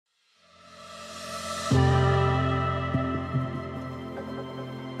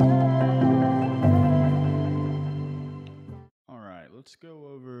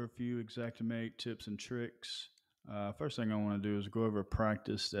Xactimate tips and tricks. First thing I want to do is go over a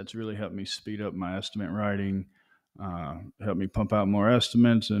practice that's really helped me speed up my estimate writing, help me pump out more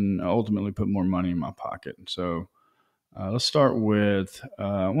estimates, and ultimately put more money in my pocket. So let's start with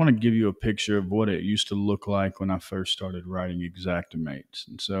I want to give you a picture of what it used to look like when I first started writing Xactimates.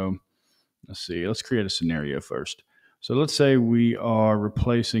 And so let's see, let's create a scenario first. So let's say we are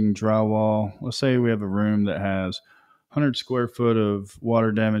replacing drywall. Let's say we have a room that has 100 square foot of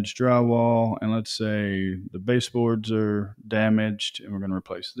water damaged drywall, and let's say the baseboards are damaged and we're going to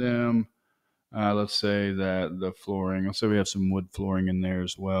replace them. Let's say that the flooring, let's say we have some wood flooring in there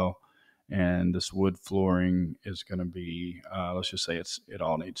as well, and this wood flooring is going to be, let's just say it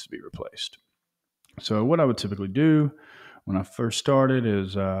all needs to be replaced. So what I would typically do when I first started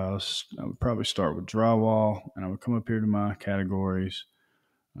is I would probably start with drywall, and I would come up here to my categories.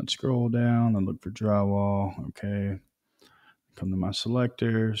 I'd scroll down and look for drywall. Okay. Come to my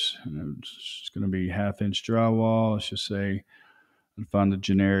selectors, and it's going to be 1/2 inch drywall. Let's just say and find the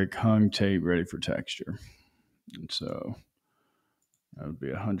generic hung tape ready for texture. And so that would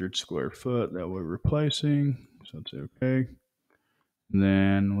be 100 square foot that we're replacing. So I'd say okay. And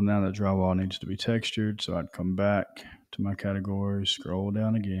then, well, now that drywall needs to be textured, so I'd come back to my categories, scroll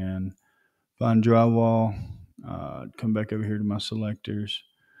down again, find drywall, come back over here to my selectors.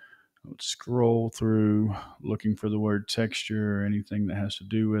 I would scroll through looking for the word texture or anything that has to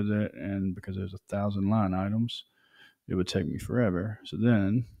do with it. And because there's 1,000 line items, it would take me forever. So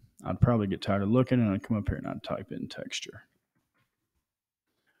then I'd probably get tired of looking, and I'd come up here and I'd type in texture.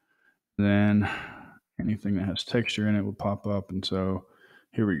 Then anything that has texture in it will pop up. And so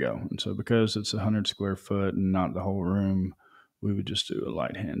here we go. And so because it's 100 square foot and not the whole room, we would just do a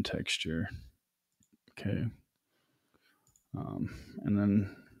light hand texture. Okay. And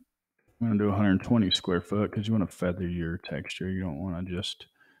then I'm going to do 120 square foot because you want to feather your texture. You don't want to just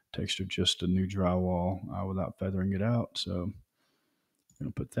texture just a new drywall without feathering it out. So I'm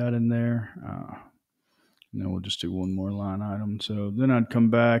going to put that in there. And then we'll just do one more line item. So then I'd come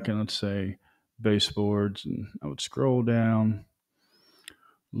back and let's say baseboards, and I would scroll down,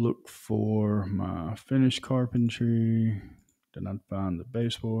 look for my finished carpentry. Then I'd find the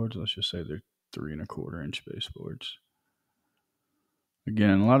baseboards. Let's just say they're 3¼ inch baseboards.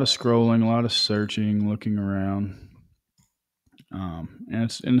 Again, a lot of scrolling, a lot of searching, looking around, and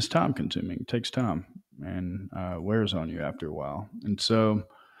it's time consuming. It takes time and wears on you after a while. And so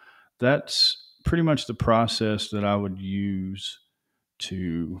that's pretty much the process that I would use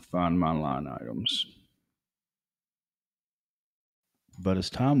to find my line items. But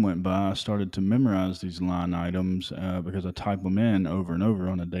as time went by, I started to memorize these line items because I type them in over and over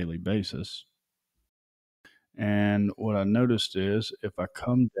on a daily basis. And what I noticed is if I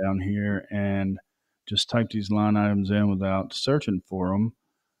come down here and just type these line items in without searching for them,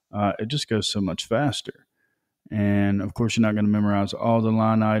 it just goes so much faster. And of course, you're not going to memorize all the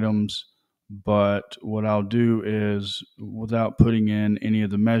line items, but what I'll do is without putting in any of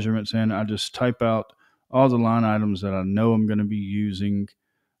the measurements in, I just type out all the line items that I know I'm going to be using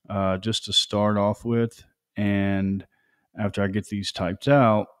just to start off with. And after I get these typed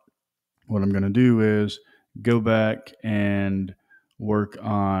out, what I'm going to do is go back and work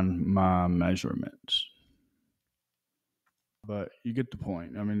on my measurements. But you get the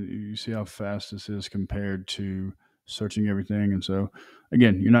point. I mean, you see how fast this is compared to searching everything. And so,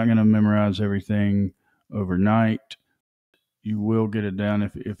 again, you're not going to memorize everything overnight. You will get it down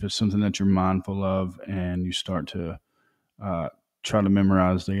if it's something that you're mindful of and you start to try to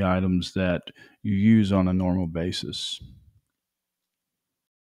memorize the items that you use on a normal basis.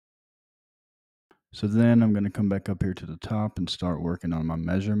 So then I'm going to come back up here to the top and start working on my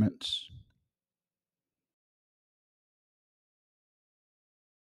measurements.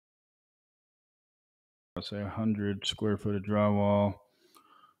 I'll say 100 square foot of drywall,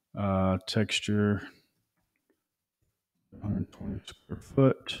 texture 120 square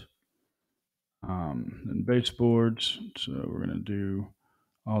foot, and baseboards. So we're going to do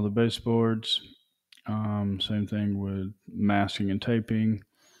all the baseboards. Same thing with masking and taping.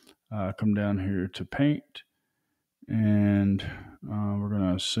 Come down here to paint, and we're going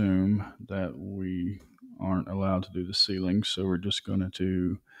to assume that we aren't allowed to do the ceiling, so we're just going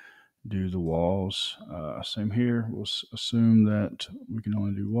to do the walls. Same here. We'll assume that we can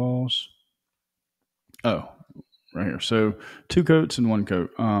only do walls. Oh, right here. So 2 coats and 1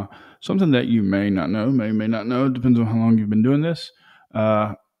 coat. Something that you may not know, may not know, depends on how long you've been doing this.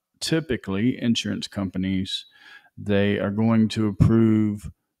 Typically, insurance companies, they are going to approve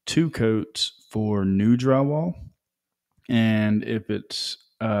 2 coats for new drywall. And if it's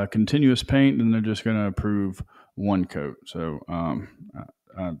continuous paint, then they're just going to approve 1 coat. So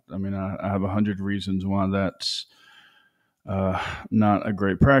I mean, I have 100 reasons why that's not a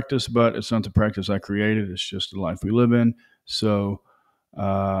great practice, but it's not the practice I created. It's just the life we live in. So,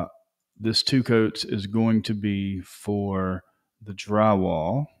 uh, this two coats is going to be for the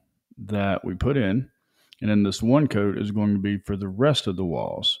drywall that we put in. And then this one coat is going to be for the rest of the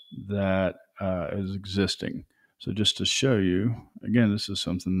walls that is existing. So, just to show you, again, this is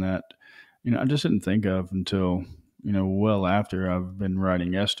something that, I just didn't think of until, well after I've been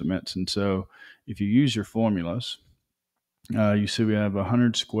writing estimates. And so, if you use your formulas, you see we have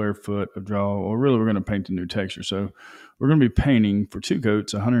 100 square foot of draw, or really we're going to paint a new texture. So we're going to be painting for two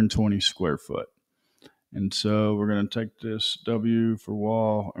coats 120 square foot. And so we're going to take this W for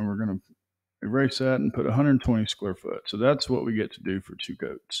wall and we're going to erase that and put 120 square foot. So that's what we get to do for two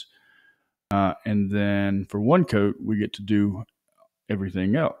coats. And then for one coat, we get to do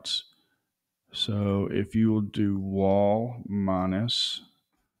everything else. So if you will do wall minus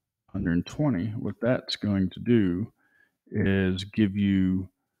 120, what that's going to do is give you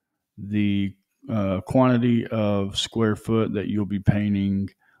the quantity of square foot that you'll be painting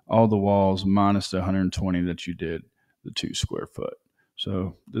all the walls minus the 120 that you did the 2 square foot.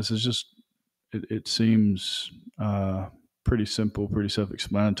 So this is just, it seems pretty simple, pretty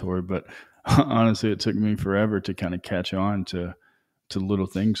self-explanatory, but honestly, it took me forever to kind of catch on to little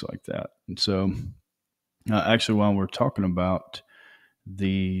things like that. And so actually, while we're talking about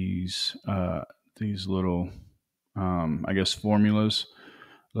these little, I guess, formulas,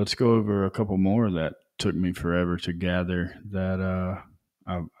 let's go over a couple more that took me forever to gather that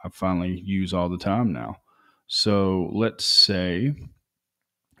I finally use all the time now. So let's say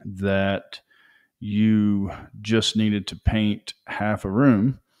that you just needed to paint half a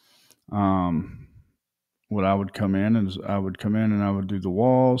room. Um, what I would come in is I would come in and I would do the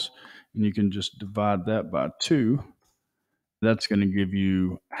walls, and you can just divide that by two. That's going to give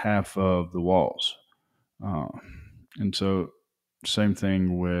you half of the walls. Uh, and so, same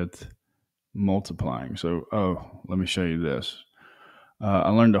thing with multiplying. So, let me show you this. I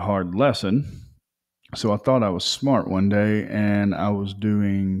learned a hard lesson. So I thought I was smart one day, and I was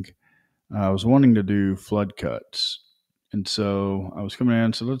wanting to do flood cuts. And so I was coming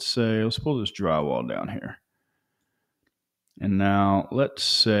in. So let's pull this drywall down here. And now let's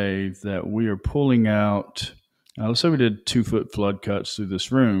say that we are pulling out, let's say we did 2 foot flood cuts through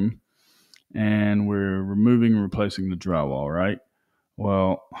this room, and we're removing and replacing the drywall, right?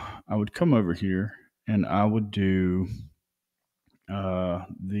 Well, I would come over here and I would do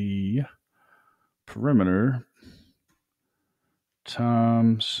the perimeter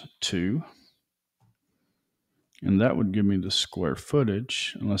times 2, and that would give me the square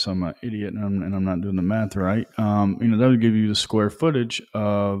footage, unless I'm an idiot and I'm not doing the math right. That would give you the square footage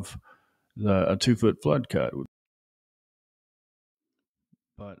of a 2 foot flood cut.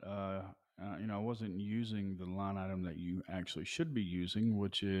 But I wasn't using the line item that you actually should be using,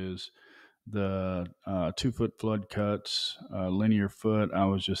 which is the 2 foot flood cuts, linear foot. I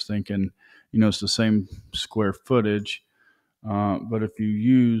was just thinking, it's the same square footage. But if you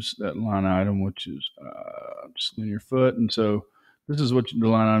use that line item, which is just linear foot, and so this is what the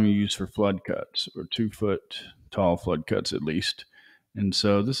line item you use for flood cuts, or 2 foot tall flood cuts at least. And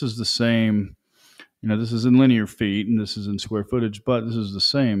so this is the same, this is in linear feet and this is in square footage, but this is the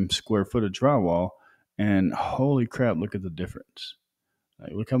same square footage drywall. And holy crap, look at the difference.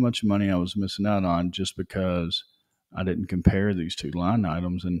 Like, look how much money I was missing out on just because I didn't compare these two line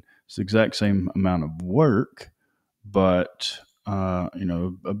items. And it's the exact same amount of work, but a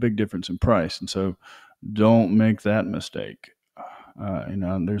big difference in price. And so don't make that mistake.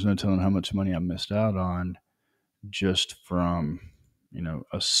 There's no telling how much money I missed out on just from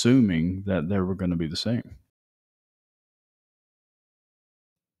assuming that they were going to be the same.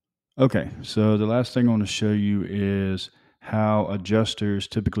 Okay, so the last thing I want to show you is how adjusters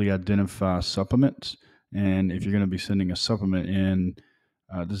typically identify supplements. And if you're going to be sending a supplement in,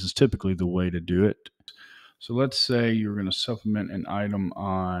 this is typically the way to do it. So let's say you're going to supplement an item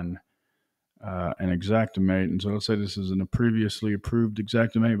on an Xactimate. And so let's say this is a previously approved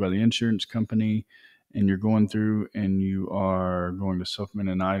Xactimate by the insurance company, and you're going through and you are going to supplement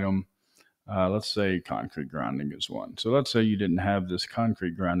an item. Let's say concrete grinding is one. So let's say you didn't have this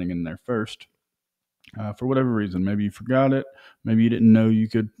concrete grinding in there first. For whatever reason, maybe you forgot it. Maybe you didn't know you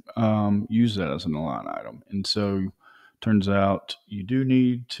could use that as an line item. And so turns out you do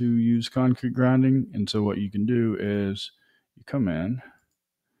need to use concrete grinding. And so what you can do is you come in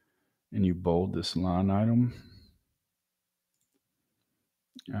and you bold this line item.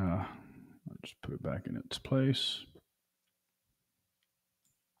 I'll just put it back in its place.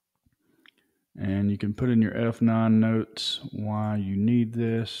 And you can put in your F9 notes why you need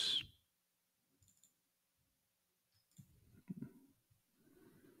this.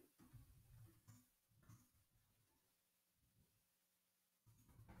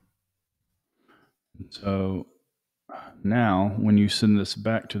 So now, when you send this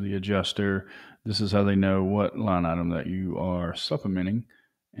back to the adjuster, this is how they know what line item that you are supplementing.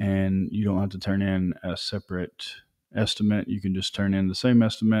 And you don't have to turn in a separate estimate. You can just turn in the same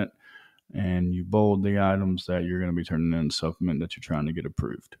estimate and you bold the items that you're going to be turning in the supplement that you're trying to get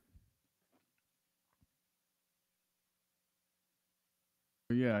approved.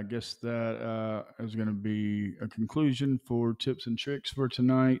 Yeah, I guess that is going to be a conclusion for tips and tricks for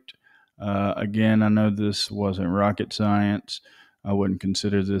tonight. Again, I know this wasn't rocket science. I wouldn't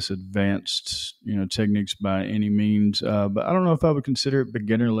consider this advanced, techniques by any means. But I don't know if I would consider it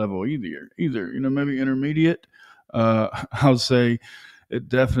beginner level either. Maybe intermediate. I'll say it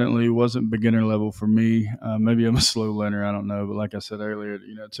definitely wasn't beginner level for me. Maybe I'm a slow learner. I don't know. But like I said earlier,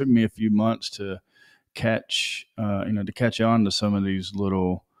 it took me a few months to catch on to some of these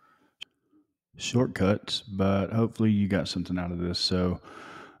little shortcuts, but hopefully you got something out of this. So,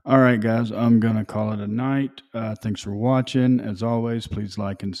 all right, guys, I'm going to call it a night. Thanks for watching. As always, please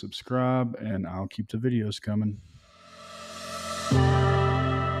like and subscribe, and I'll keep the videos coming.